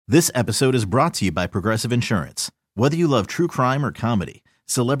This episode is brought to you by Progressive Insurance. Whether you love true crime or comedy,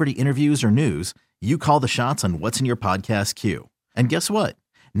 celebrity interviews or news, you call the shots on what's in your podcast queue. And guess what?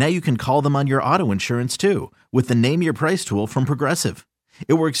 Now you can call them on your auto insurance too with the Name Your Price tool from Progressive.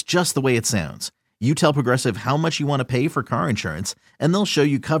 It works just the way it sounds. You tell Progressive how much you want to pay for car insurance, and they'll show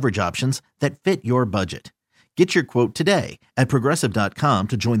you coverage options that fit your budget. Get your quote today at Progressive.com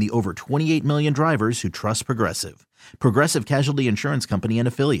to join the over 28 million drivers who trust Progressive. Progressive Casualty Insurance Company and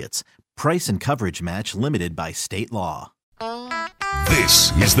Affiliates. Price and coverage match limited by state law.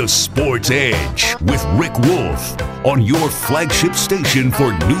 This is the Sports Edge with Rick Wolf on your flagship station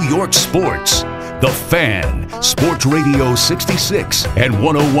for New York sports. The Fan, Sports Radio 66 and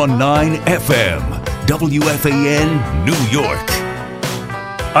 101.9 FM, WFAN, New York.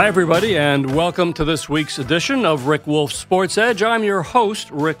 Hi, everybody, and welcome to this week's edition of Rick Wolf's Sports Edge. I'm your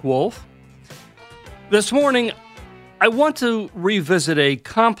host, Rick Wolf. This morning, I want to revisit a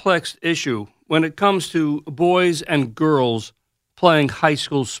complex issue when it comes to boys and girls playing high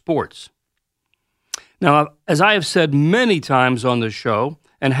school sports. Now, as I have said many times on this show,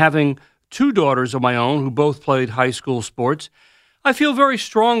 and having two daughters of my own who both played high school sports, I feel very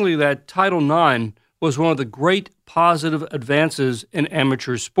strongly that Title IX was one of the great positive advances in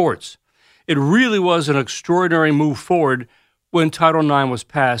amateur sports. It really was an extraordinary move forward when Title IX was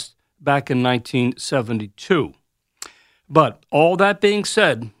passed back in 1972. But all that being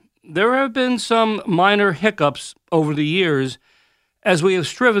said, there have been some minor hiccups over the years as we have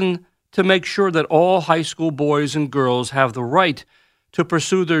striven to make sure that all high school boys and girls have the right to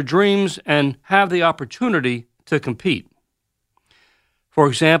pursue their dreams and have the opportunity to compete. For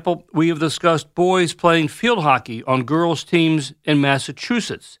example, we have discussed boys playing field hockey on girls' teams in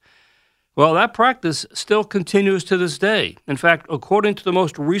Massachusetts. Well, that practice still continues to this day. In fact, according to the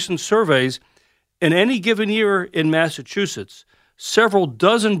most recent surveys, in any given year in Massachusetts, several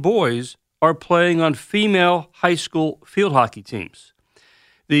dozen boys are playing on female high school field hockey teams.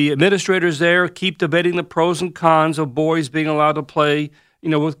 The administrators there keep debating the pros and cons of boys being allowed to play,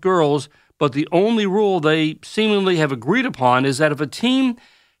 with girls, but the only rule they seemingly have agreed upon is that if a team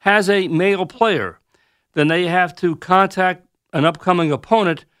has a male player, then they have to contact an upcoming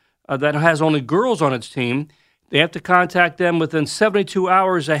opponent that has only girls on its team. They have to contact them within 72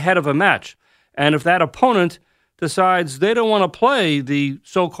 hours ahead of a match. And if that opponent decides they don't want to play the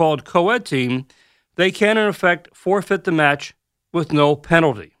so-called co-ed team, they can, in effect, forfeit the match with no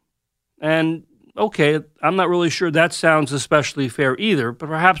penalty. And, okay, I'm not really sure that sounds especially fair either, but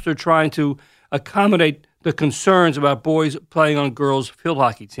perhaps they're trying to accommodate the concerns about boys playing on girls' field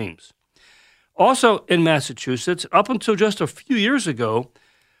hockey teams. Also in Massachusetts, up until just a few years ago,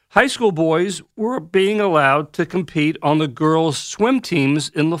 high school boys were being allowed to compete on the girls' swim teams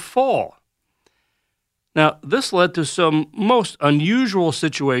in the fall. Now, this led to some most unusual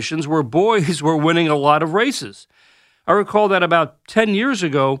situations where boys were winning a lot of races. I recall that about 10 years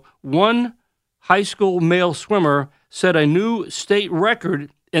ago, one high school male swimmer set a new state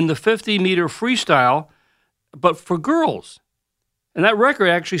record in the 50-meter freestyle, but for girls. And that record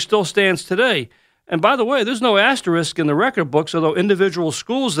actually still stands today. And by the way, there's no asterisk in the record books, although individual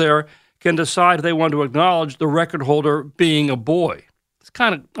schools there can decide if they want to acknowledge the record holder being a boy. It's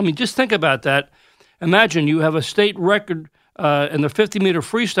just think about that. Imagine you have a state record in the 50-meter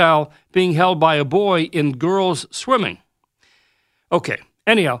freestyle being held by a boy in girls swimming. Okay,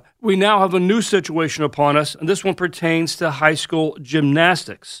 anyhow, we now have a new situation upon us, and this one pertains to high school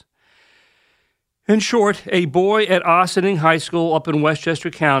gymnastics. In short, a boy at Ossining High School up in Westchester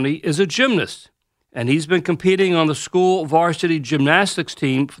County is a gymnast, and he's been competing on the school varsity gymnastics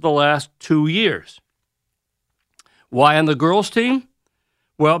team for the last 2 years. Why on the girls' team?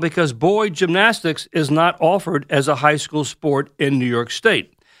 Well, because boy gymnastics is not offered as a high school sport in New York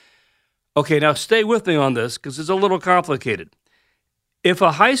State. Okay, now stay with me on this because it's a little complicated. If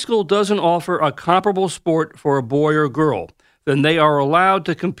a high school doesn't offer a comparable sport for a boy or girl, then they are allowed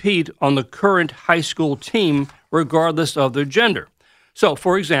to compete on the current high school team regardless of their gender. So,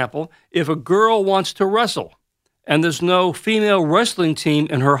 for example, if a girl wants to wrestle and there's no female wrestling team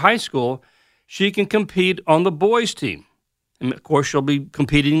in her high school, she can compete on the boys' team. And of course, she'll be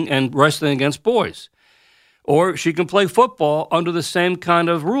competing and wrestling against boys. Or she can play football under the same kind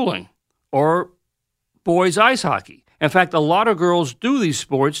of ruling, or boys ice hockey. In fact, a lot of girls do these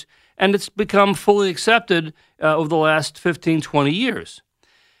sports, and it's become fully accepted over the last 15, 20 years.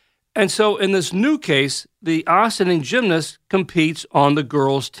 And so in this new case, the Ossining gymnast competes on the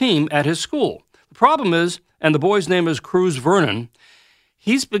girls' team at his school. The problem is, and the boy's name is Cruz Vernon,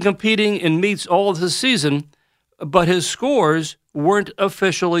 he's been competing in meets all this season, but his scores weren't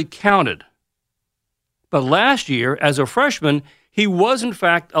officially counted. But last year, as a freshman, he was, in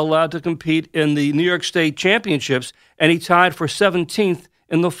fact, allowed to compete in the New York State Championships, and he tied for 17th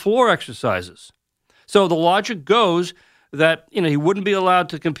in the floor exercises. So the logic goes that he wouldn't be allowed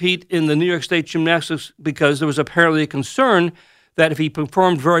to compete in the New York State Gymnastics because there was apparently a concern that if he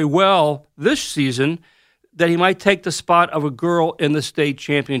performed very well this season, that he might take the spot of a girl in the state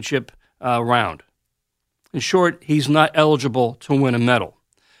championship round. In short, he's not eligible to win a medal.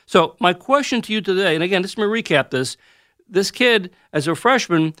 So my question to you today, and again, let me recap this. This kid, as a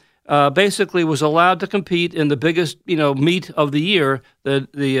freshman, basically was allowed to compete in the biggest, meet of the year,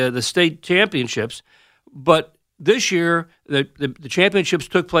 the state championships. But this year, the championships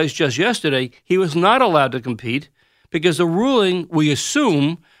took place just yesterday. He was not allowed to compete because the ruling, we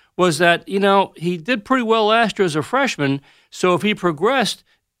assume, was that, he did pretty well last year as a freshman. So if he progressed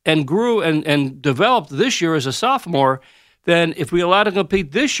and grew and developed this year as a sophomore, then if we allow him to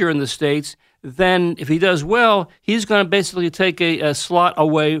compete this year in the States, then if he does well, he's going to basically take a slot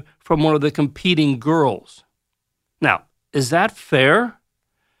away from one of the competing girls. Now, is that fair?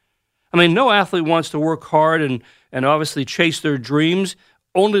 I mean, no athlete wants to work hard and obviously chase their dreams,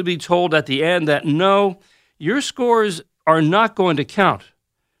 only to be told at the end that, no, your scores are not going to count,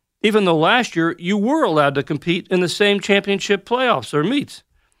 even though last year you were allowed to compete in the same championship playoffs or meets.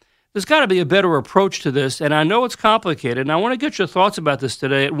 There's got to be a better approach to this, and I know it's complicated, and I want to get your thoughts about this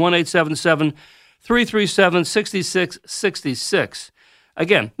today at 1-877-337-6666.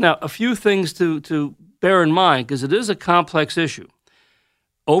 Again, now, a few things to bear in mind, because it is a complex issue.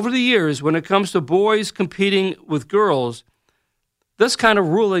 Over the years, when it comes to boys competing with girls, this kind of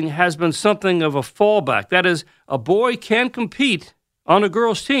ruling has been something of a fallback. That is, a boy can compete on a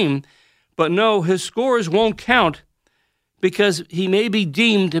girl's team, but no, his scores won't count because he may be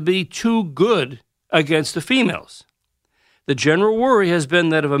deemed to be too good against the females. The general worry has been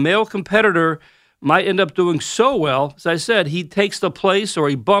that if a male competitor might end up doing so well, as I said, he takes the place or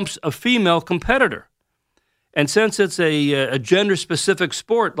he bumps a female competitor. And since it's a gender-specific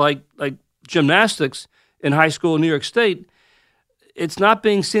sport like gymnastics in high school in New York State, it's not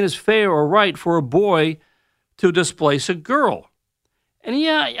being seen as fair or right for a boy to displace a girl. And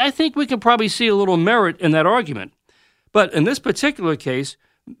yeah, I think we can probably see a little merit in that argument. But in this particular case,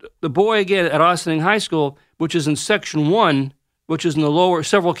 the boy, again, at Ossining High School, which is in Section 1, which is in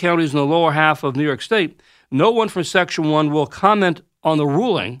several counties in the lower half of New York State, no one from Section 1 will comment on the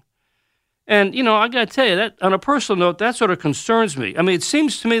ruling. And, I got to tell you, that on a personal note, that sort of concerns me. I mean, it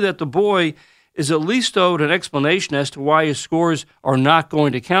seems to me that the boy is at least owed an explanation as to why his scores are not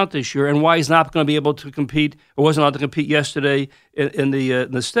going to count this year and why he's not going to be able to compete or wasn't allowed to compete yesterday in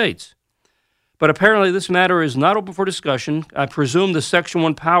the States. But apparently this matter is not open for discussion. I presume the Section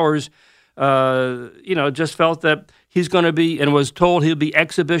 1 powers, just felt that he's going to be and was told he'll be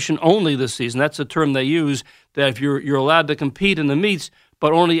exhibition only this season. That's the term they use, that if you're allowed to compete in the meets,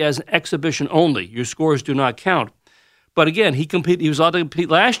 but only as an exhibition only. Your scores do not count. But again, he was allowed to compete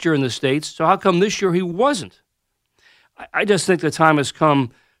last year in the States, so how come this year he wasn't? I just think the time has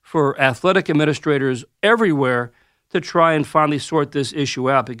come for athletic administrators everywhere to try and finally sort this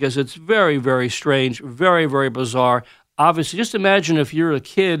issue out because it's very, very strange, very, very bizarre. Obviously, just imagine if you're a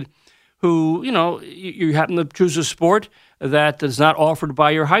kid who, you happen to choose a sport that is not offered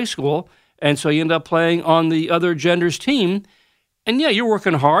by your high school, and so you end up playing on the other gender's team. And yeah, you're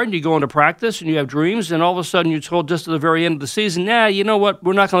working hard, and you go into practice, and you have dreams, and all of a sudden you're told just at the very end of the season, you know what,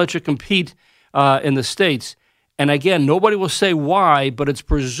 we're not going to let you compete in the States. And again, nobody will say why, but it's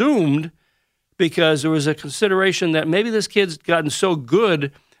presumed because there was a consideration that maybe this kid's gotten so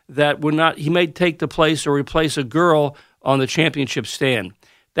good that he may take the place or replace a girl on the championship stand.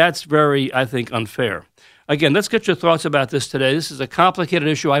 That's very, I think, unfair. Again, let's get your thoughts about this today. This is a complicated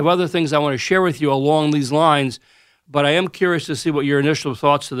issue. I have other things I want to share with you along these lines, but I am curious to see what your initial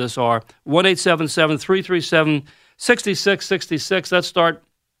thoughts to this are. 1-877-337-6666. Let's start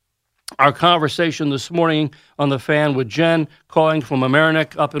our conversation this morning on The Fan with Jen, calling from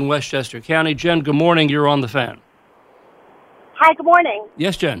Amerenik up in Westchester County. Jen, good morning. You're on The Fan. Hi, good morning.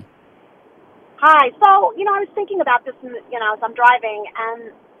 Yes, Jen. Hi. So, I was thinking about this, as I'm driving,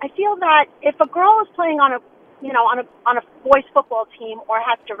 and I feel that if a girl is playing on a boys football team or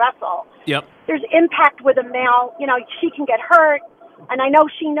has to wrestle, yep, there's impact with a male. She can get hurt, and I know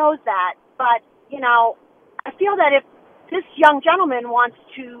she knows that. But, I feel that if this young gentleman wants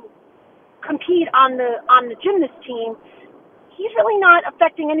to compete on the gymnast team, he's really not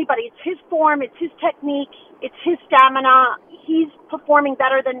affecting anybody. It's his form, it's his technique, it's his stamina. He's performing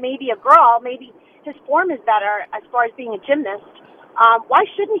better than maybe a girl. Maybe his form is better as far as being a gymnast. Why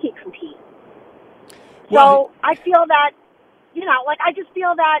shouldn't he compete? So I feel that, I just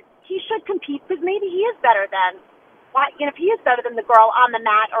feel that he should compete because maybe he is better why, if he is better than the girl on the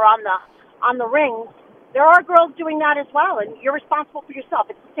mat or on the rings, there are girls doing that as well, and you're responsible for yourself.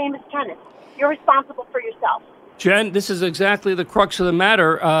 It's the same as tennis. You're responsible for yourself. Jen, this is exactly the crux of the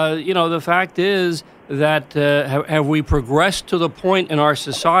matter. The fact is that have we progressed to the point in our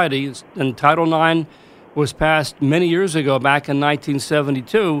society, and Title IX was passed many years ago, back in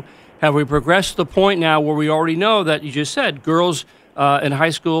 1972, have we progressed to the point now where we already know that, you just said, girls in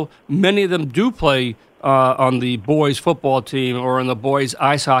high school, many of them do play on the boys' football team or on the boys'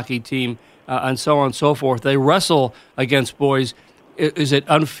 ice hockey team, and so on and so forth. They wrestle against boys. Is it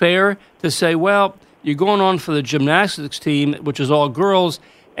unfair to say, well, you're going on for the gymnastics team, which is all girls,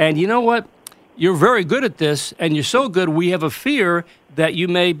 and you know what? You're very good at this, and you're so good, we have a fear that you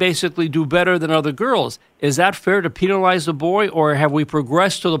may basically do better than other girls. Is that fair to penalize the boy, or have we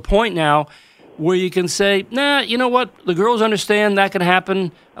progressed to the point now where you can say, nah, you know what, the girls understand that can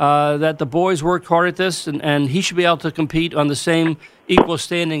happen, that the boys worked hard at this, and he should be able to compete on the same equal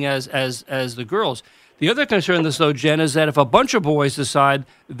standing as the girls. The other concern in this, though, Jen, is that if a bunch of boys decide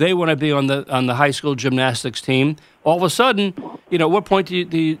they want to be on the high school gymnastics team, all of a sudden, at what point do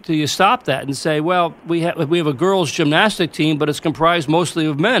you stop that and say, well, we have a girls' gymnastic team, but it's comprised mostly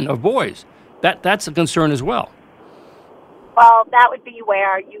of men, of boys. That's a concern as well. Well, that would be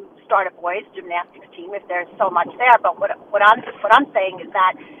where you start a boys' gymnastics team if there's so much there. But what I'm saying is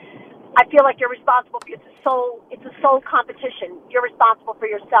that I feel like you're responsible. It's a sole competition. You're responsible for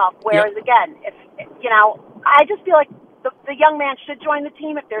yourself. Whereas again, if I just feel like the young man should join the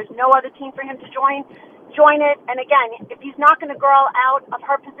team. If there's no other team for him to join it. And again, if he's not going to girl out of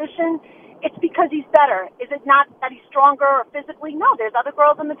her position, it's because he's better. Is it not that he's stronger or physically? No, there's other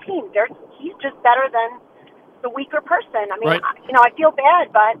girls on the team. He's just better than the weaker person. I mean, right. I feel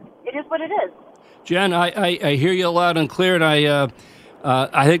bad, but it is what it is. Jen, I hear you loud and clear, and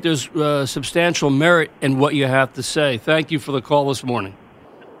I think there's substantial merit in what you have to say. Thank you for the call this morning.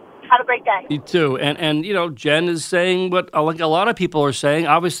 Have a great day. You too. And Jen is saying what like a lot of people are saying.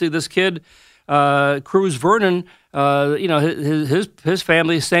 Obviously, this kid, Cruz Vernon, his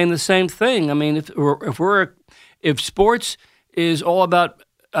family is saying the same thing. I mean, if sports is all about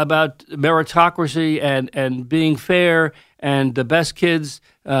meritocracy and being fair and the best kids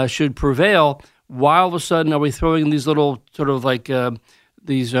should prevail, why all of a sudden are we throwing these little sort of like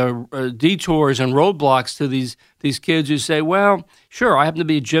these detours and roadblocks to these kids who say, well, sure, I happen to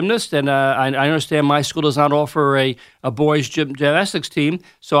be a gymnast, and I understand my school does not offer a boys' gymnastics team,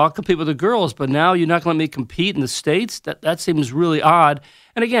 so I'll compete with the girls, but now you're not going to let me compete in the States? That seems really odd.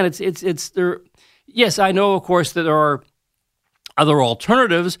 And again, it's there. Yes, I know, of course, that there are other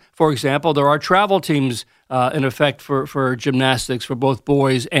alternatives. For example, there are travel teams in effect for gymnastics for both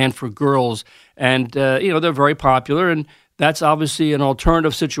boys and for girls. And, they're very popular, and that's obviously an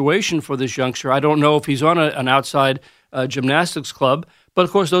alternative situation for this youngster. I don't know if he's on an outside gymnastics club, but,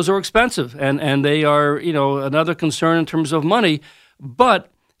 of course, those are expensive, and they are, another concern in terms of money.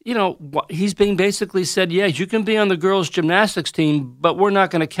 But, he's being basically said, yes, you can be on the girls' gymnastics team, but we're not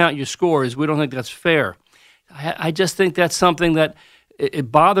going to count your scores. We don't think that's fair. I just think that's something that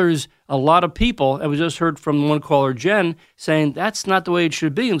it bothers a lot of people. And we just heard from one caller, Jen, saying that's not the way it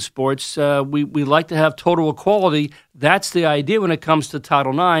should be in sports. We like to have total equality. That's the idea when it comes to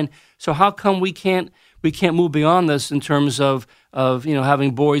Title IX. So how come we can't move beyond this in terms of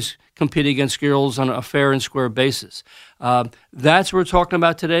having boys compete against girls on a fair and square basis? That's what we're talking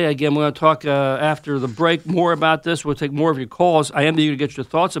about today. Again, we're going to talk after the break more about this. We'll take more of your calls. I am eager to get your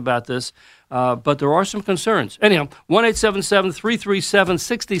thoughts about this. But there are some concerns. Anyhow,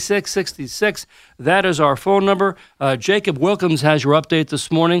 1-877-337-6666. That is our phone number. Jacob Wilkins has your update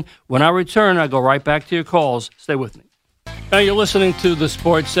this morning. When I return, I go right back to your calls. Stay with me. Now you're listening to The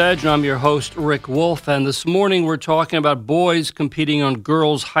Sports Edge, and I'm your host, Rick Wolf. And this morning we're talking about boys competing on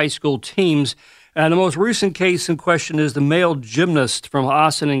girls' high school teams. And the most recent case in question is the male gymnast from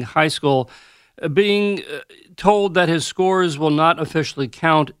Ossining High School being told that his scores will not officially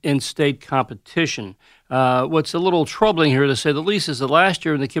count in state competition. What's a little troubling here, to say the least, is that last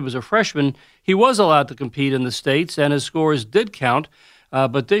year when the kid was a freshman, he was allowed to compete in the states, and his scores did count.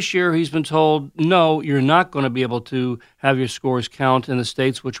 But this year he's been told, no, you're not going to be able to have your scores count in the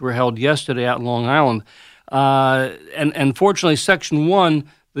states, which were held yesterday out in Long Island. And fortunately, Section 1,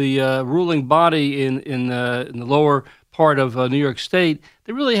 the ruling body in the lower part of New York State,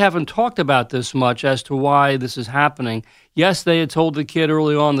 they really haven't talked about this much as to why this is happening. Yes, they had told the kid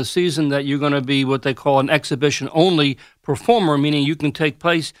early on in the season that you're going to be what they call an exhibition-only performer, meaning you can take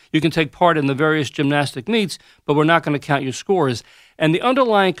part in the various gymnastic meets, but we're not going to count your scores. And the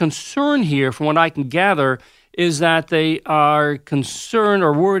underlying concern here, from what I can gather, is that they are concerned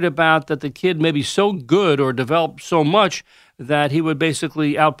or worried about that the kid may be so good or develop so much that he would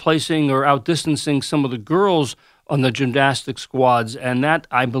basically outplacing or outdistancing some of the girls on the gymnastic squads. And that,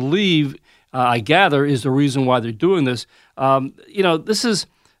 I believe, I gather, is the reason why they're doing this. This is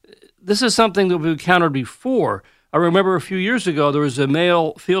something that we've encountered before. I remember a few years ago there was a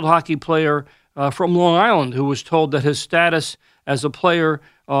male field hockey player from Long Island who was told that his status as a player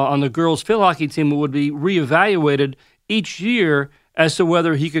on the girls' field hockey team would be reevaluated each year as to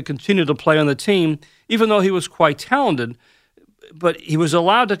whether he could continue to play on the team, even though he was quite talented. But he was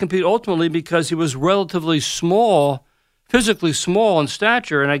allowed to compete ultimately because he was relatively small, physically small in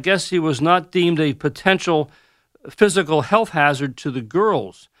stature, and I guess he was not deemed a potential physical health hazard to the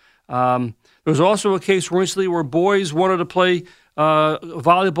girls. There was also a case recently where boys wanted to play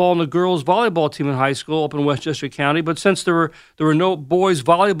volleyball on the girls' volleyball team in high school up in Westchester County, but since there were no boys'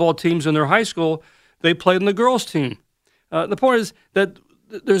 volleyball teams in their high school, they played in the girls' team. The point is that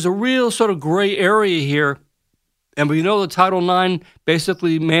there's a real sort of gray area here. And we know that Title IX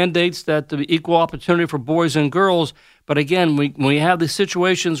basically mandates that the equal opportunity for boys and girls. But again, when we have these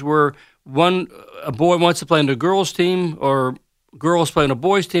situations where a boy wants to play in the girls' team or girls play in a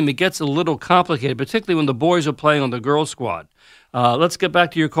boys' team, it gets a little complicated, particularly when the boys are playing on the girls' squad. Let's get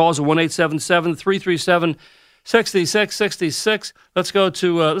back to your calls at 1-877-337-6666. Let's go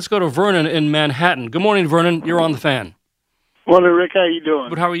to Vernon in Manhattan. Good morning, Vernon. You're on the Fan. Morning, Rick. How you doing?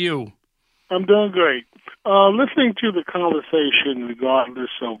 But how are you? I'm doing great. Listening to the conversation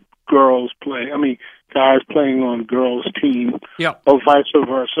regardless of guys playing on girls' team, or vice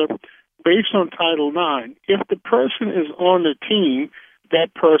versa, based on Title IX, if the person is on the team,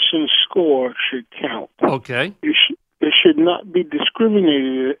 that person's score should count. Okay. It should not be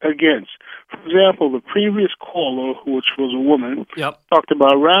discriminated against. For example, the previous caller, which was a woman, talked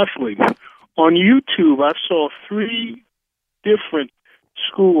about wrestling. On YouTube, I saw 3 different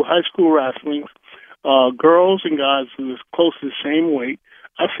high school wrestlings, girls and guys who was close to the same weight.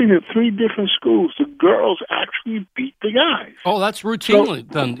 I've seen in 3 different schools, the girls actually beat the guys. Oh, that's routinely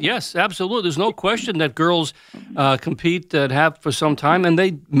done. Yes, absolutely. There's no question that girls compete that have for some time, and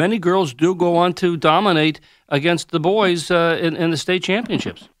many girls do go on to dominate against the boys in the state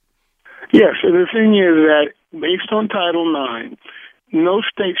championships. Yes, and the thing is that based on Title IX, no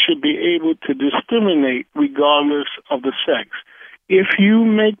state should be able to discriminate regardless of the sex. If you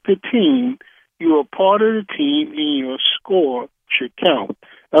make the team, you are part of the team, and your score should count.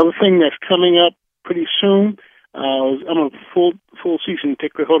 Another thing that's coming up pretty soon, I'm a full season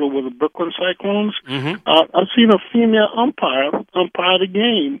ticket holder with the Brooklyn Cyclones. Mm-hmm. I've seen a female umpire the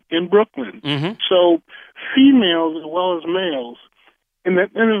game in Brooklyn. Mm-hmm. So females as well as males, and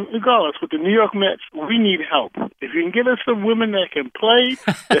regardless, with the New York Mets, we need help. If you can get us some women that can play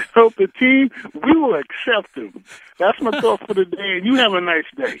to help the team, we will accept them. That's my thought for the day, and you have a nice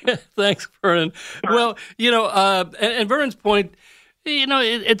day. Thanks, Vernon. Well, and Vernon's point,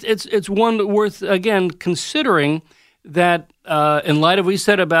 it's one worth, again, considering that in light of what we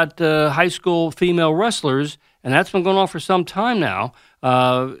said about high school female wrestlers, and that's been going on for some time now,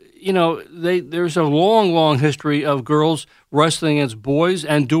 there's a long, long history of girls wrestling against boys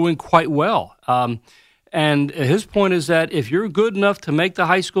and doing quite well. And his point is that if you're good enough to make the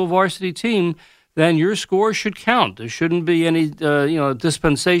high school varsity team, then your score should count. There shouldn't be any,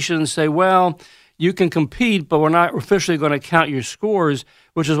 dispensation and say, well, you can compete, but we're not officially going to count your scores,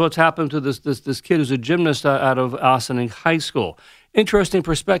 which is what's happened to this kid who's a gymnast out of Ossining High School. Interesting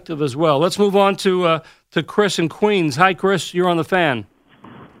perspective as well. Let's move on to Chris in Queens. Hi, Chris. You're on the Fan.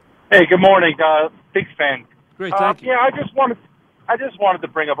 Hey, good morning. Big fan. Great, thank you. Yeah, I just wanted to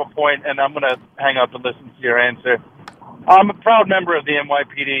bring up a point, and I'm going to hang up and listen to your answer. I'm a proud member of the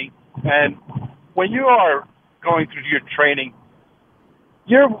NYPD, and when you are going through your training,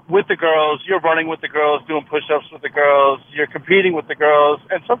 you're with the girls, you're running with the girls, doing push-ups with the girls, you're competing with the girls,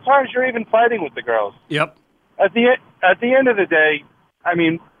 and sometimes you're even fighting with the girls. Yep. At the end of the day, I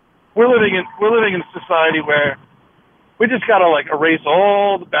mean, we're living in a society where we just got to erase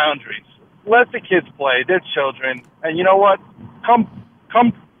all the boundaries. Let the kids play. They're children. And you know what? Come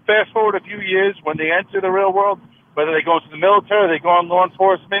fast forward a few years when they enter the real world, whether they go into the military, they go in law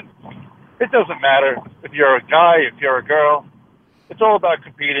enforcement, it doesn't matter if you're a guy, if you're a girl. It's all about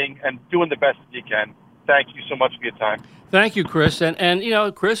competing and doing the best that you can. Thank you so much for your time. Thank you, Chris.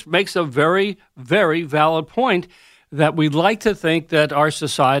 And Chris makes a very, very valid point that we'd like to think that our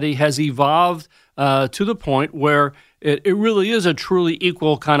society has evolved to the point where it really is a truly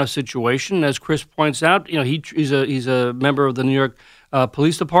equal kind of situation. As Chris points out, he's a member of the New York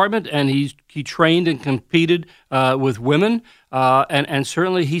police department, and he trained and competed with women, and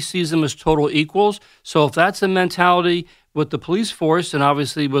certainly he sees them as total equals. So if that's the mentality with the police force and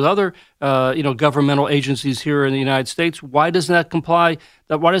obviously with other governmental agencies here in the United States, why doesn't that comply?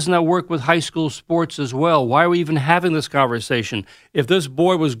 Why doesn't that work with high school sports as well? Why are we even having this conversation? If this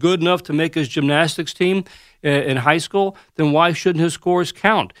boy was good enough to make his gymnastics team in high school, then why shouldn't his scores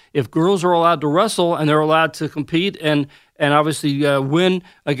count? If girls are allowed to wrestle and they're allowed to compete and obviously win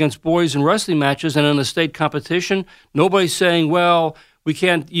against boys in wrestling matches and in the state competition, nobody's saying, well, we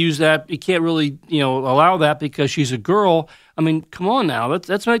can't use that. You can't really, allow that because she's a girl. I mean, come on now.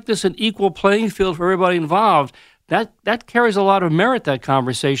 Let's make this an equal playing field for everybody involved. That carries a lot of merit, that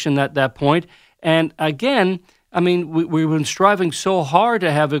conversation, that point. And again, I mean, we've been striving so hard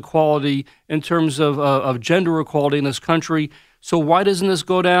to have equality in terms of gender equality in this country. So why doesn't this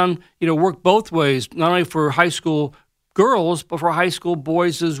go down, work both ways, not only for high school girls, but for high school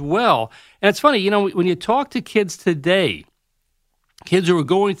boys as well? And it's funny, when you talk to kids today, kids who are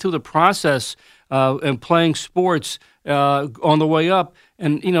going through the process and playing sports on the way up,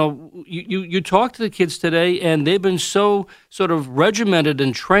 and you talk to the kids today, and they've been so sort of regimented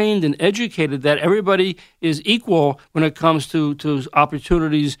and trained and educated that everybody is equal when it comes to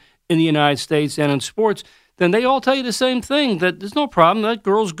opportunities in the United States and in sports. Then they all tell you the same thing, that there's no problem, that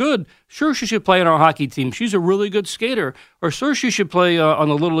girl's good. Sure, she should play on our hockey team. She's a really good skater. Or sure, she should play on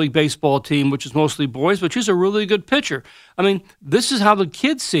the Little League baseball team, which is mostly boys, but she's a really good pitcher. I mean, this is how the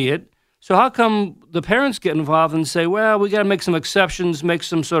kids see it. So how come the parents get involved and say, well, we got to make some exceptions, make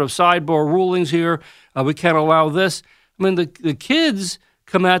some sort of sidebar rulings here. We can't allow this. I mean, the kids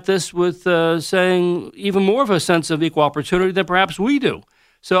come at this with saying even more of a sense of equal opportunity than perhaps we do.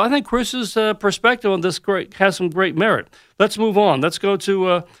 So I think Chris's perspective on this has some great merit. Let's move on. Let's go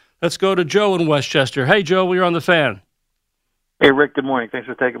to Joe in Westchester. Hey, Joe, you're on the Fan. Hey, Rick. Good morning. Thanks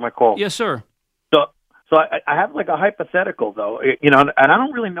for taking my call. Yes, sir. So I have like a hypothetical though, and I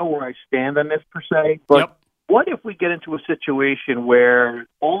don't really know where I stand on this per se. But What if we get into a situation where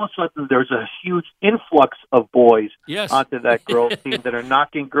all of a sudden there's a huge influx of boys onto that girls' team that are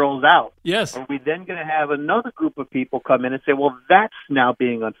knocking girls out? Yes. Are we then going to have another group of people come in and say, well, that's now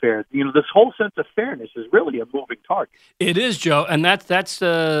being unfair? This whole sense of fairness is really a moving target. It is, Joe, and that's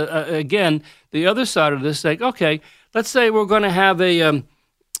again, the other side of this. Like, okay, let's say we're going to have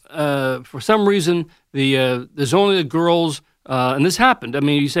for some reason, there's only the girls, and this happened. I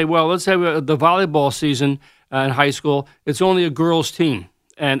mean, you say, well, let's say the volleyball season in high school, it's only a girls' team.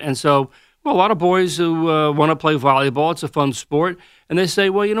 And so, a lot of boys who want to play volleyball, it's a fun sport, and they say,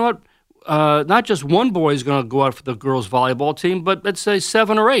 well, you know what, not just one boy is going to go out for the girls' volleyball team, but let's say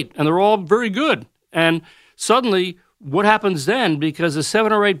 7 or 8, and they're all very good. And suddenly, what happens then? Because the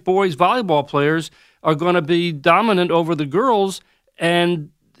 7 or 8 boys volleyball players are going to be dominant over the girls, and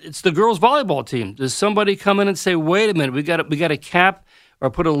it's the girls' volleyball team. Does somebody come in and say, wait a minute, we got to cap or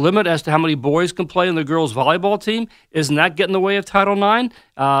put a limit as to how many boys can play in the girls' volleyball team? Isn't that getting in the way of Title IX?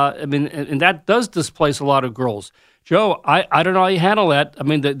 I mean, and that does displace a lot of girls. Joe, I don't know how you handle that. I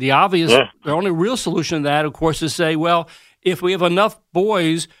mean, the obvious, the only real solution to that, of course, is say, well, if we have enough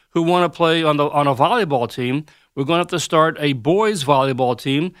boys who want to play on a volleyball team, we're going to have to start a boys' volleyball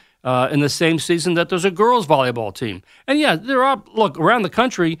team in the same season that there's a girls' volleyball team. And yeah, around the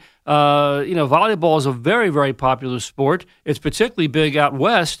country, volleyball is a very, very popular sport. It's particularly big out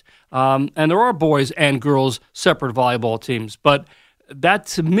west, and there are boys and girls separate volleyball teams. But that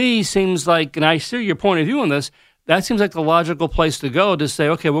to me seems like, and I see your point of view on this, that seems like the logical place to go to say,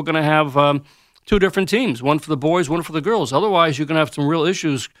 okay, we're going to have 2 different teams, one for the boys, one for the girls. Otherwise, you're going to have some real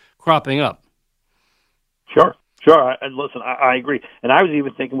issues cropping up. Sure. And listen, I agree. And I was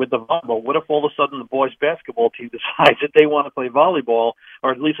even thinking with the volleyball, what if all of a sudden the boys' basketball team decides that they want to play volleyball,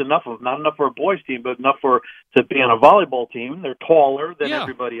 or at least not enough for a boys' team, but enough to be on a volleyball team? They're taller than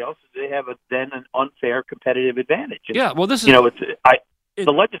everybody else. They have then an unfair competitive advantage. And, well, this is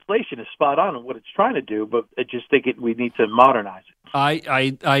the legislation is spot on in what it's trying to do, but I just think we need to modernize it.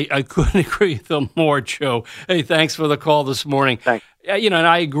 I couldn't agree with them more, Joe. Hey, thanks for the call this morning. Thanks. And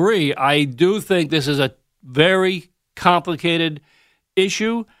I agree. I do think this is a very complicated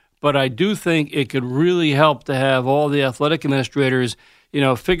issue, but I do think it could really help to have all the athletic administrators,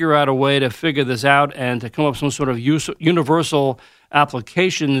 figure out a way to figure this out and to come up with some sort of universal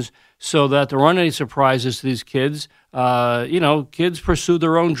applications so that there aren't any surprises to these kids. Kids pursue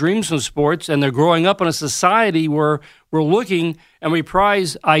their own dreams in sports, and they're growing up in a society where we're looking and we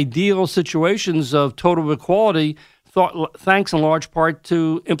prize ideal situations of total equality, thanks in large part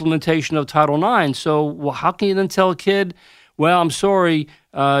to implementation of Title IX. So how can you then tell a kid, well, I'm sorry,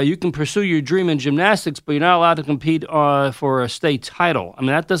 you can pursue your dream in gymnastics, but you're not allowed to compete for a state title. I mean,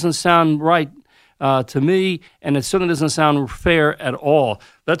 that doesn't sound right to me, and it certainly doesn't sound fair at all.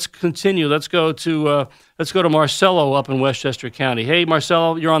 Let's continue. Let's go to Marcelo up in Westchester County. Hey,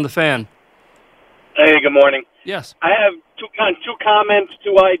 Marcelo, you're on the Fan. Hey, good morning. Yes. I have two comments,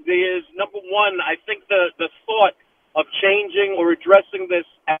 two ideas. Number one, I think the thought of changing or addressing this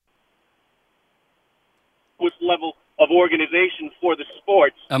at this level of organization for the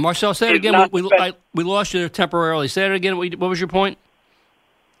sports. Marcel, say it again. We lost you temporarily. Say it again. What was your point?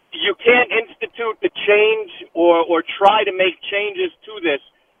 You can't institute the change or try to make changes to this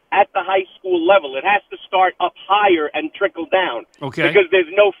at the high school level. It has to start up higher and trickle down. Okay. Because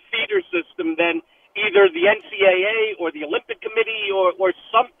there's no feeder system then. Either the NCAA or the Olympic Committee or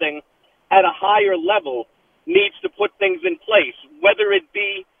something at a higher level needs to put things in place, whether it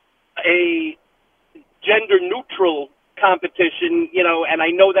be a gender-neutral competition, and I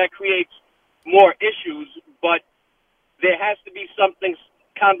know that creates more issues, but there has to be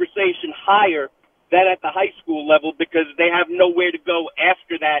conversation higher than at the high school level because they have nowhere to go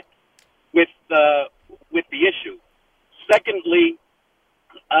after that with the issue. Secondly,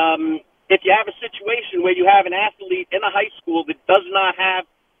 if you have a situation where you have an athlete in a high school that does not have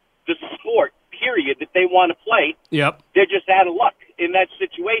the sport, period, that they want to play, they're just out of luck in that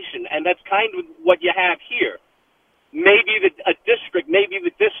situation, and that's kind of what you have here. Maybe the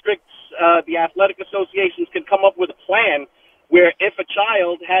districts, the athletic associations can come up with a plan where if a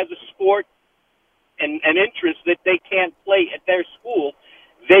child has a sport and an interest that they can't play at their school,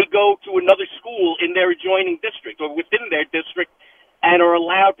 they go to another school in their adjoining district or within their district and are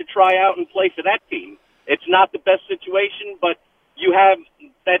allowed to try out and play for that team. It's not the best situation, but you have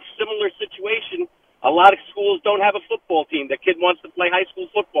that similar situation. A lot of schools don't have a football team. The kid wants to play high school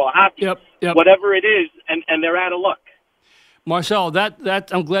football, hockey, whatever it is, and they're out of luck. Marcel,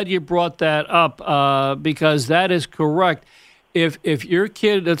 that I'm glad you brought that up because that is correct. If your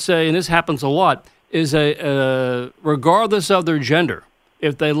kid, let's say, and this happens a lot, is regardless of their gender,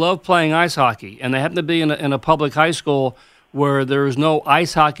 if they love playing ice hockey and they happen to be in a public high school where there is no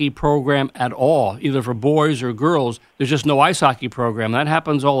ice hockey program at all, either for boys or girls, there's just no ice hockey program. That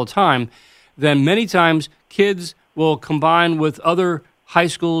happens all the time. Then many times kids will combine with other high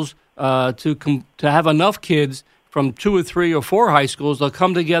schools to have enough kids from 2 or 3 or 4 high schools. They'll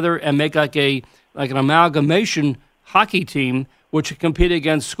come together and make like an amalgamation hockey team which compete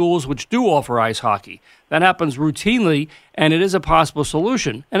against schools which do offer ice hockey. That happens routinely, and it is a possible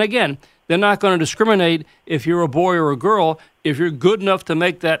solution. And again, they're not going to discriminate if you're a boy or a girl. If you're good enough to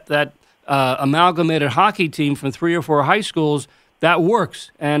make that amalgamated hockey team from 3 or 4 high schools, that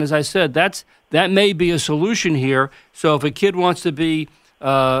works. And as I said, that may be a solution here. So if a kid wants to be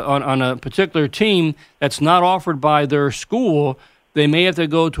on a particular team that's not offered by their school, they may have to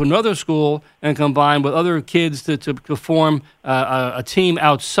go to another school and combine with other kids to form a team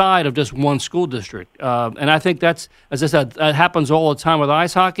outside of just one school district. And I think that's, as I said, that happens all the time with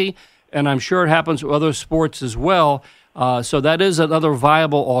ice hockey, and I'm sure it happens with other sports as well. So that is another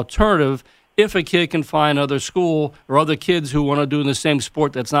viable alternative if a kid can find another school or other kids who want to do the same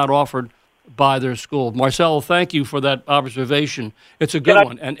sport that's not offered by their school. Marcelo, thank you for that observation. It's a good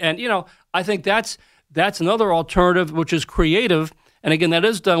one. And I think that's another alternative which is creative. And again, that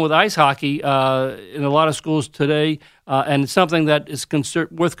is done with ice hockey in a lot of schools today, and it's something that is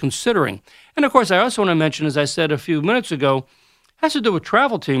worth considering. And of course, I also want to mention, as I said a few minutes ago, has to do with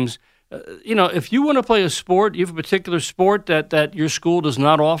travel teams. If you want to play a sport, you have a particular sport that your school does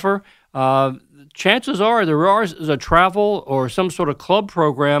not offer, chances are there is a travel or some sort of club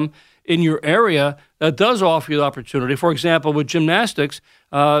program in your area that does offer you the opportunity. For example, with gymnastics,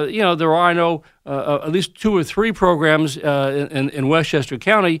 there are, I know, at least 2 or 3 programs in Westchester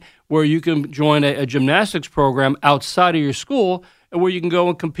County where you can join a gymnastics program outside of your school, and where you can go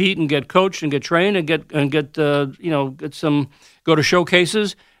and compete and get coached and get trained and go to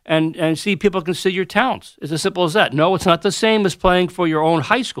showcases and see people can see your talents. It's as simple as that. No, it's not the same as playing for your own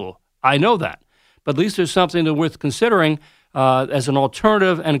high school. I know that, but at least there's something that's worth considering as an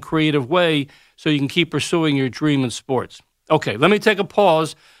alternative and a creative way so you can keep pursuing your dream in sports. Okay, let me take a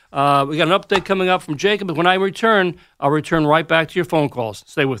pause. We got an update coming up from Jacob, but when I return, I'll return right back to your phone calls.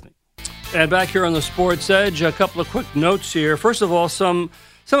 Stay with me. And back here on the Sports Edge, a couple of quick notes here. First of all, some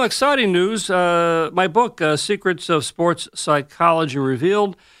exciting news. My book, Secrets of Sports Psychology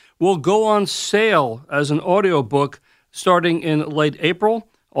Revealed, will go on sale as an audiobook starting in late April.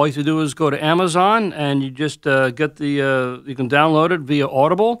 All you have to do is go to Amazon and you just you can download it via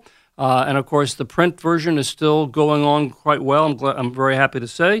Audible. And, of course, the print version is still going on quite well, I'm very happy to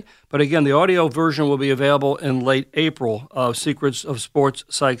say. But, again, the audio version will be available in late April, Secrets of Sports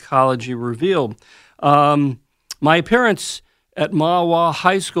Psychology Revealed. My appearance at Mahwah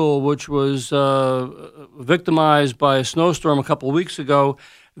High School, which was victimized by a snowstorm a couple of weeks ago,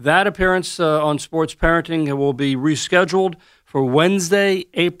 that appearance on Sports Parenting will be rescheduled for Wednesday,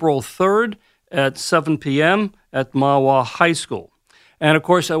 April 3rd at 7 p.m. at Mahwah High School. And, of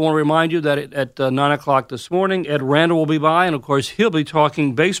course, I want to remind you that at 9 o'clock this morning, Ed Randall will be by, and, of course, he'll be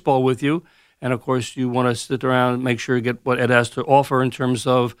talking baseball with you. And, of course, you want to sit around and make sure you get what Ed has to offer in terms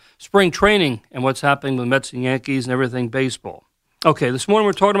of spring training and what's happening with Mets and Yankees and everything baseball. Okay, this morning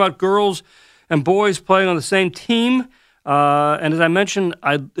we're talking about girls and boys playing on the same team. And as I mentioned,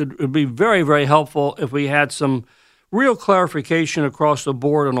 it would be very, very helpful if we had some real clarification across the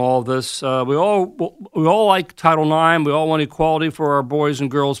board on all of this. We all like Title IX. We all want equality for our boys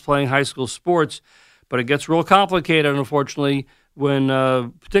and girls playing high school sports. But it gets real complicated, unfortunately,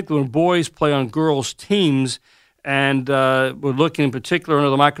 particularly when boys play on girls' teams. And we're looking in particular under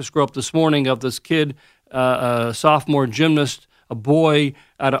the microscope this morning of this kid, a sophomore gymnast, a boy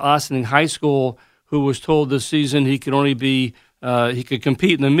out of Ossining High School, who was told this season he could only he could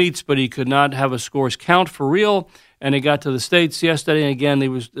compete in the meets, but he could not have a scores count for real. And he got to the States yesterday, and again, he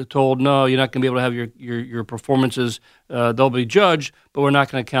was told, no, you're not going to be able to have your performances. They'll be judged, but we're not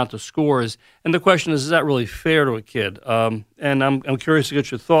going to count the scores. And the question is that really fair to a kid? And I'm curious to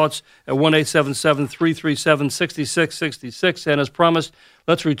get your thoughts at 1-877-337-6666. And as promised,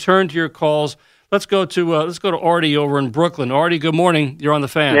 let's return to your calls. Let's go to Artie over in Brooklyn. Artie, good morning. You're on the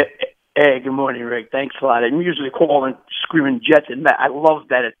Fan. Hey, good morning, Rick. Thanks a lot. I'm usually calling, screaming Jets, and I love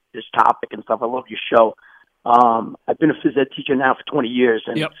that this topic and stuff. I love your show. I've been a phys ed teacher now for 20 years,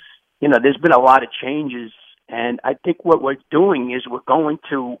 and there's been a lot of changes. And I think what we're doing is we're going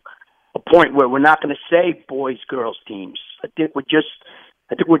to a point where we're not going to say boys, girls teams. I think we're just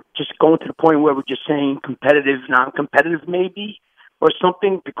going to the point where we're just saying competitive, non-competitive, maybe, or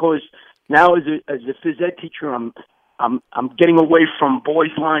something. Because now, as a phys ed teacher, I'm getting away from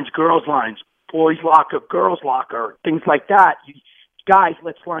boys lines, girls lines, boys locker, girls locker, things like that. Guys,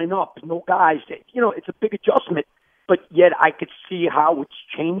 let's line up. No guys. It's a big adjustment, but yet I could see how it's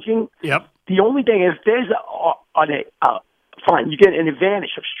changing. Yep. The only thing is, there's fine, you get an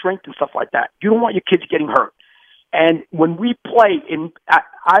advantage of strength and stuff like that. You don't want your kids getting hurt. And when we play,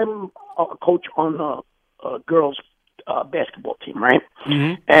 I'm a coach on a girls basketball team, right?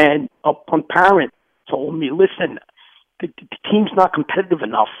 Mm-hmm. And one parent told me, listen, the team's not competitive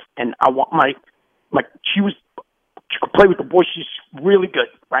enough, and I want she could play with the boys. She's really good,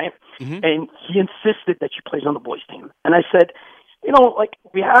 right? Mm-hmm. And he insisted that she plays on the boys' team. And I said,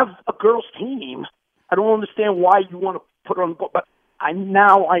 we have a girls' team. I don't understand why you want to put her on the board. But I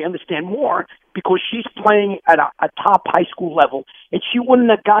understand more, because she's playing at a top high school level, and she wouldn't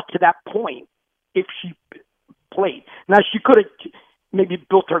have got to that point if she played. Now, she could have maybe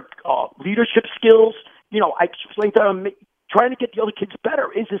built her leadership skills. I explained to her, trying to get the other kids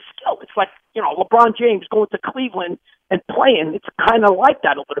better is a skill. It's like, LeBron James going to Cleveland and playing. It's kind of like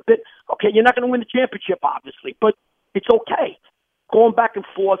that a little bit. Okay, you're not going to win the championship, obviously, but it's okay. Going back and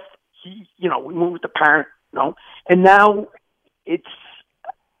forth, we went with the parent, and now it's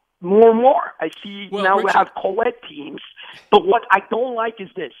more and more. I see now Richard, we have co-ed teams, but what I don't like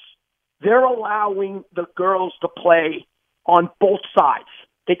is this. They're allowing the girls to play on both sides.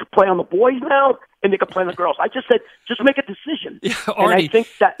 They could play on the boys now, and they could play on the girls. I just said, just make a decision. Yeah, Artie, and I think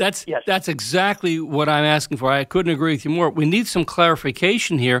that's exactly what I'm asking for. I couldn't agree with you more. We need some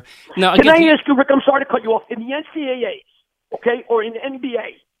clarification here. Now, can I ask you, Rick? I'm sorry to cut you off. In the NCAA, okay, or in the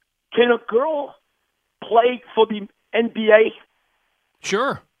NBA, can a girl play for the NBA?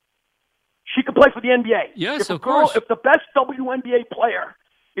 Sure. She could play for the NBA. Yes, of course. If the best WNBA player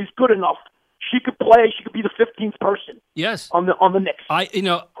is good enough, she could play. She could be the 15th person. Yes. On the Knicks. Artie,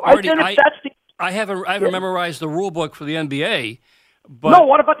 I haven't memorized the rule book for the NBA. But no,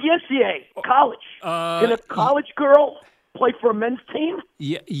 what about the NCAA? College. Can a college girl play for a men's team?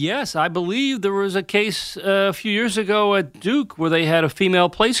 Yes, I believe there was a case a few years ago at Duke where they had a female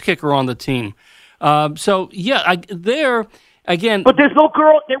place kicker on the team. Again, but there's no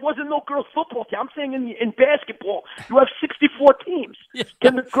girl. There wasn't no girls football team. I'm saying in basketball, you have 64 teams. Yeah.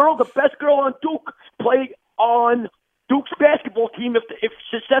 Can the best girl on Duke, play on Duke's basketball team if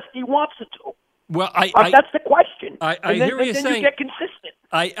Krzyzewski wants it to? Well, that's the question. I hear what you're saying. You get consistent.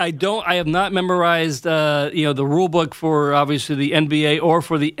 I have not memorized the rule book for obviously the NBA or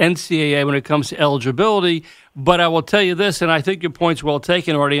for the NCAA when it comes to eligibility. But I will tell you this, and I think your point's well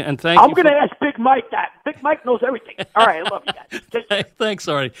taken, Artie. And thank you. I'm going to ask Big Mike that. Big Mike knows everything. All right, I love you guys. Thanks,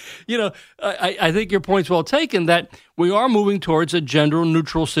 Artie. I think your point's well taken that we are moving towards a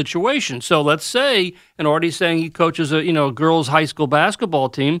gender-neutral situation. So let's say, and Artie's saying he coaches a girls' high school basketball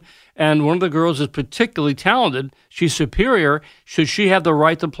team, and one of the girls is particularly talented. She's superior. Should she have the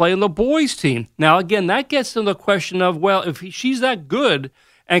right to play in the boys' team? Now, again, that gets to the question of, well, if she's that good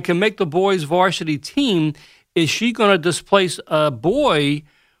and can make the boys' varsity team, is she going to displace a boy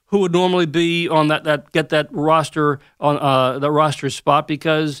who would normally be on that roster on the roster spot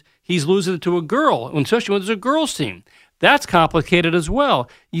because he's losing it to a girl, especially when there's a girls' team? That's complicated as well.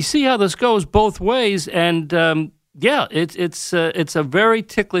 You see how this goes both ways, and it's a very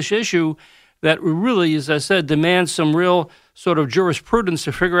ticklish issue that really, as I said, demands some real sort of jurisprudence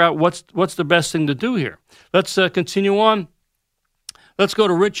to figure out what's the best thing to do here. Let's continue on. Let's go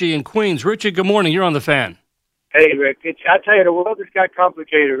to Richie in Queens. Richie, good morning. You're on the Fan. Hey, Rick. I tell you, the world has got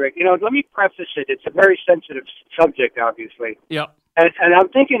complicated, Rick. Let me preface it. It's a very sensitive subject, obviously. Yeah. And I'm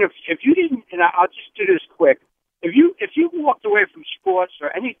thinking if you didn't, and I'll just do this quick. If you walked away from sports or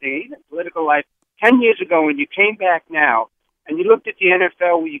anything, even political life, 10 years ago, and you came back now, and you looked at the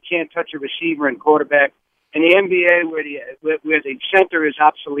NFL where you can't touch a receiver and quarterback, and the NBA where the center is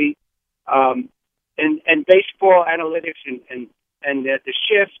obsolete, and baseball analytics and the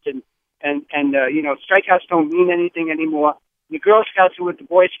shift and strikeouts don't mean anything anymore. The Girl Scouts are with the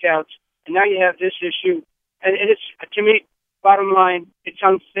Boy Scouts, and now you have this issue. And it's, to me, bottom line, it's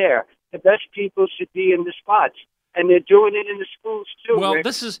unfair. The best people should be in the spots, and they're doing it in the schools too. Well, Rick.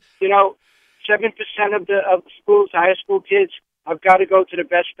 this is 7% of the schools, high school kids, have got to go to the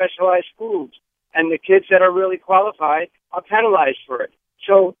best specialized schools, and the kids that are really qualified are penalized for it.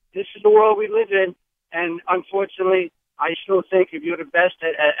 So this is the world we live in, and unfortunately, I still think if you're the best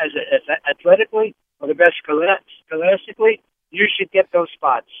as athletically or the best scholastically, you should get those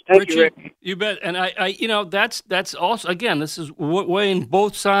spots. Thank Richie, you, Rick. You bet. And I that's also, again, this is weighing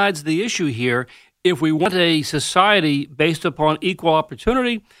both sides of the issue here. If we want a society based upon equal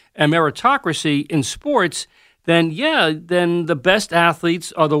opportunity and meritocracy in sports, then the best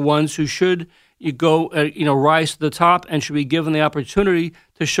athletes are the ones who should rise to the top and should be given the opportunity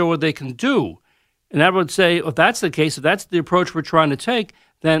to show what they can do. And I would say, if that's the case, if that's the approach we're trying to take,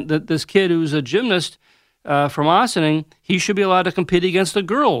 then this kid who's a gymnast from Ossining, he should be allowed to compete against the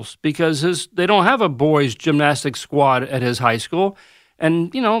girls because they don't have a boys' gymnastics squad at his high school.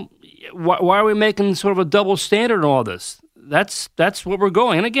 And, why are we making sort of a double standard in all this? That's what we're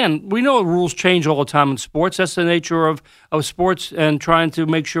going. And again, we know rules change all the time in sports. That's the nature of sports and trying to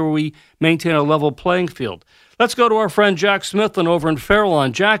make sure we maintain a level playing field. Let's go to our friend Jack Smithlin over in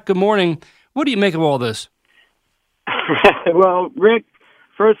Fairlawn. Jack, good morning. What do you make of all this? Well, Rick,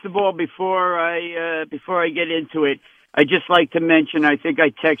 first of all, before I get into it, I'd just like to mention, I think I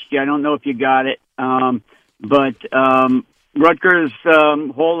texted you, I don't know if you got it, but Rutgers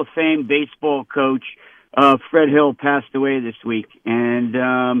Hall of Fame baseball coach, Fred Hill, passed away this week. And,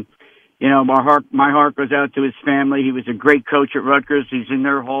 my heart goes out to his family. He was a great coach at Rutgers. He's in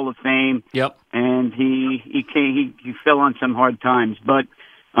their Hall of Fame. Yep. And he fell on some hard times, but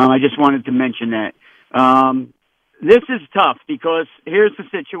I just wanted to mention that. This is tough because here's the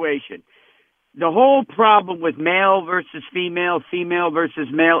situation. The whole problem with male versus female, female versus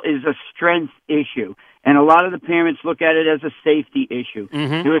male is a strength issue. And a lot of the parents look at it as a safety issue.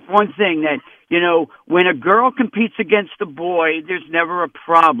 Mm-hmm. There is one thing that, when a girl competes against a boy, there's never a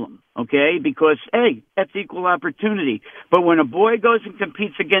problem, okay? Because, hey, that's equal opportunity. But when a boy goes and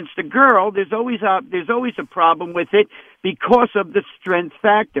competes against a girl, there's always a problem with it because of the strength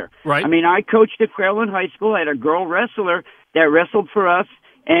factor. Right. I mean, I coached at Fairlawn High School. I had a girl wrestler that wrestled for us,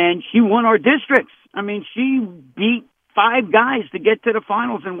 and she won our districts. I mean, she beat 5 guys to get to the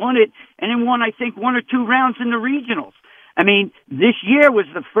finals and won it, and then won, I think, 1 or 2 rounds in the regionals. I mean, this year was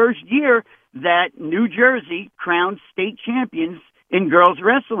the first year that New Jersey crowned state champions in girls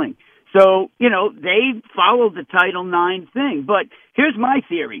wrestling. So, they followed the Title IX thing. But here's my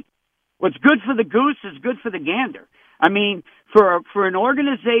theory. What's good for the goose is good for the gander. I mean, for an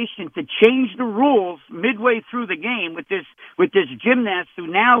organization to change the rules midway through the game with this gymnast who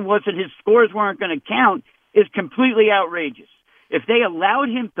now his scores weren't going to count is completely outrageous. If they allowed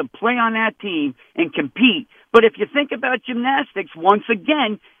him to play on that team and compete, but if you think about gymnastics, once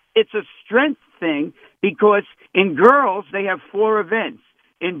again, it's a strength thing because in girls they have 4 events.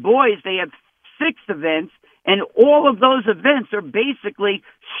 In boys they have 6 events, and all of those events are basically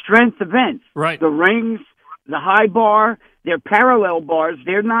strength events. Right. The rings, the high bar, they're parallel bars.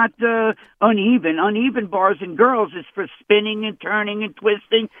 They're not uneven. Uneven bars in girls is for spinning and turning and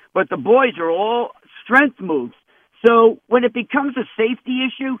twisting, but the boys are all strength moves. So when it becomes a safety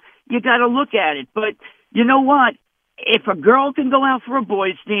issue, you got to look at it. But you know what? If a girl can go out for a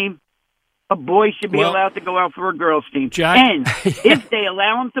boys' team, a boy should be allowed to go out for a girls' team. Jack, and if they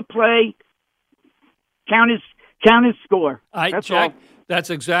allow them to play, count his score. That's all. That's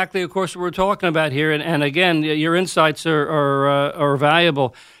exactly, of course, what we're talking about here. And again, your insights are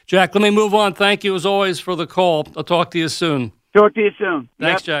valuable. Jack, let me move on. Thank you, as always, for the call. I'll talk to you soon. Talk to you soon.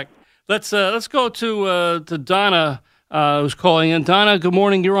 Thanks, Jack. Let's go to Donna, who's calling in. Donna, good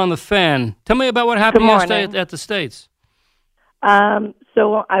morning. You're on the Fan. Tell me about what happened yesterday at the States.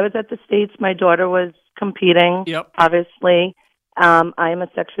 So I was at the States. My daughter was competing. Yep. Obviously, I am a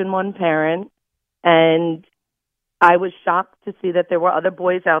Section 1 parent, and I was shocked to see that there were other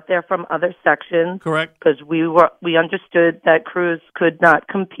boys out there from other sections. Correct. Because we understood that Cruz could not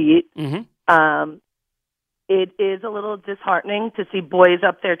compete. Mm-hmm. It is a little disheartening to see boys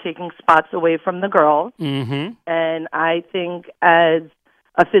up there taking spots away from the girls. Mm-hmm. And I think as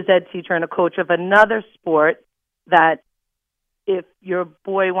a phys ed teacher and a coach of another sport, that if your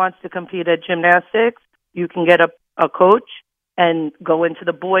boy wants to compete at gymnastics, you can get a coach and go into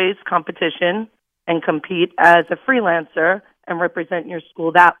the boys' competition and compete as a freelancer and represent your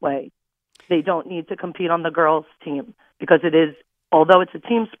school that way. They don't need to compete on the girls' team because it is, although it's a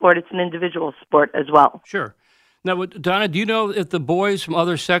team sport, it's an individual sport as well. Sure. Now, Donna, do you know if the boys from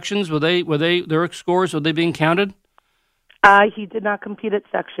other sections, were their scores, were they being counted? He did not compete at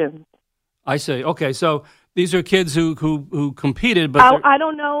sections. I see. Okay, so these are kids who competed, but I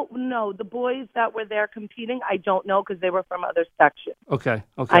don't know. No, the boys that were there competing, I don't know because they were from other sections. Okay.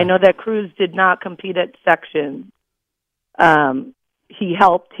 I know that Cruz did not compete at sections. He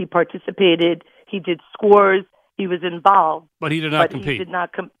helped. He participated. He did scores. He was involved. But he did not compete.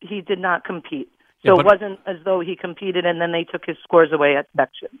 He did not compete. So it wasn't as though he competed and then they took his scores away at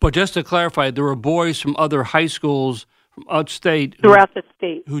sections. But just to clarify, there were boys from other high schools from outstate throughout the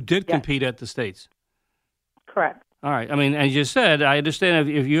state who did compete at the States. Correct. All right. I mean, as you said, I understand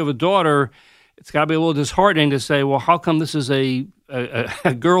if you have a daughter, it's got to be a little disheartening to say, well, how come this is a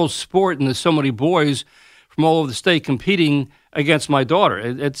girls' sport and there's so many boys from all over the state competing against my daughter?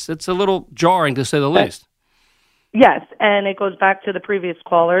 It's a little jarring, to say the least. Yes, and it goes back to the previous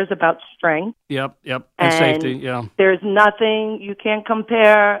callers about strength. Yep, and safety, yeah. There's nothing, you can't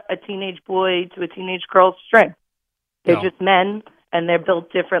compare a teenage boy to a teenage girl's strength. They're just men, and they're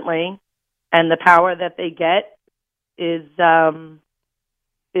built differently, and the power that they get is not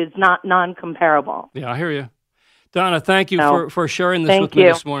non-comparable. Yeah, I hear you. Donna, thank you for sharing this with me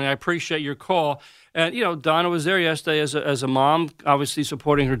this morning. I appreciate your call. And, Donna was there yesterday as a mom, obviously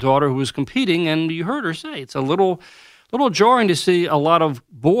supporting her daughter who was competing, and you heard her say it's a little jarring to see a lot of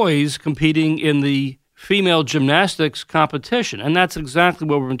boys competing in the female gymnastics competition, and that's exactly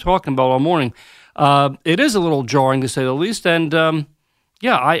what we've been talking about all morning. It is a little jarring, to say the least, and,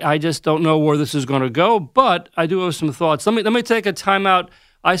 I just don't know where this is going to go, but I do have some thoughts. Let me take a timeout.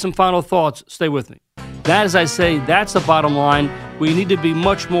 I have some final thoughts. Stay with me. That, as I say, that's the bottom line. We need to be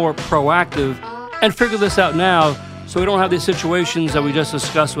much more proactive and figure this out now so we don't have these situations that we just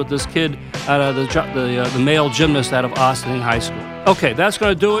discussed with this kid out of the male gymnast out of Austin High School. Okay, that's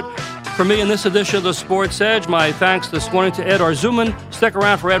going to do it for me in this edition of the Sports Edge. My thanks this morning to Ed Arzuman. Stick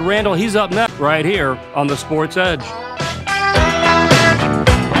around for Ed Randall. He's up next right here on the Sports Edge.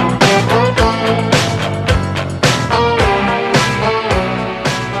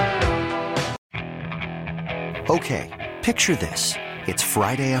 Okay, picture this. It's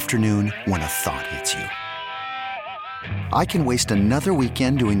Friday afternoon when a thought hits you. I can waste another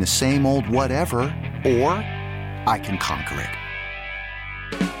weekend doing the same old whatever, or I can conquer it.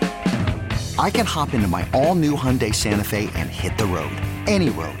 I can hop into my all-new Hyundai Santa Fe and hit the road. Any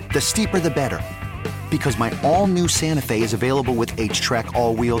road. The steeper, the better. Because my all-new Santa Fe is available with H-Track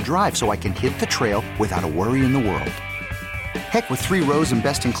all-wheel drive, so I can hit the trail without a worry in the world. Heck, with 3 rows and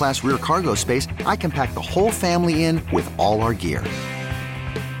best-in-class rear cargo space, I can pack the whole family in with all our gear.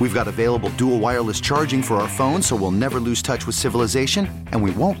 We've got available dual wireless charging for our phones, so we'll never lose touch with civilization, and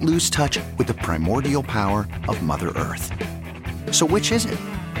we won't lose touch with the primordial power of Mother Earth. So which is it?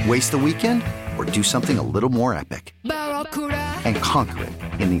 Waste the weekend or do something a little more epic? And conquer it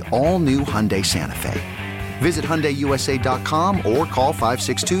in the all-new Hyundai Santa Fe. Visit HyundaiUSA.com or call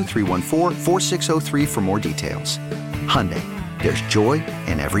 562-314-4603 for more details. Hyundai, there's joy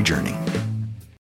in every journey.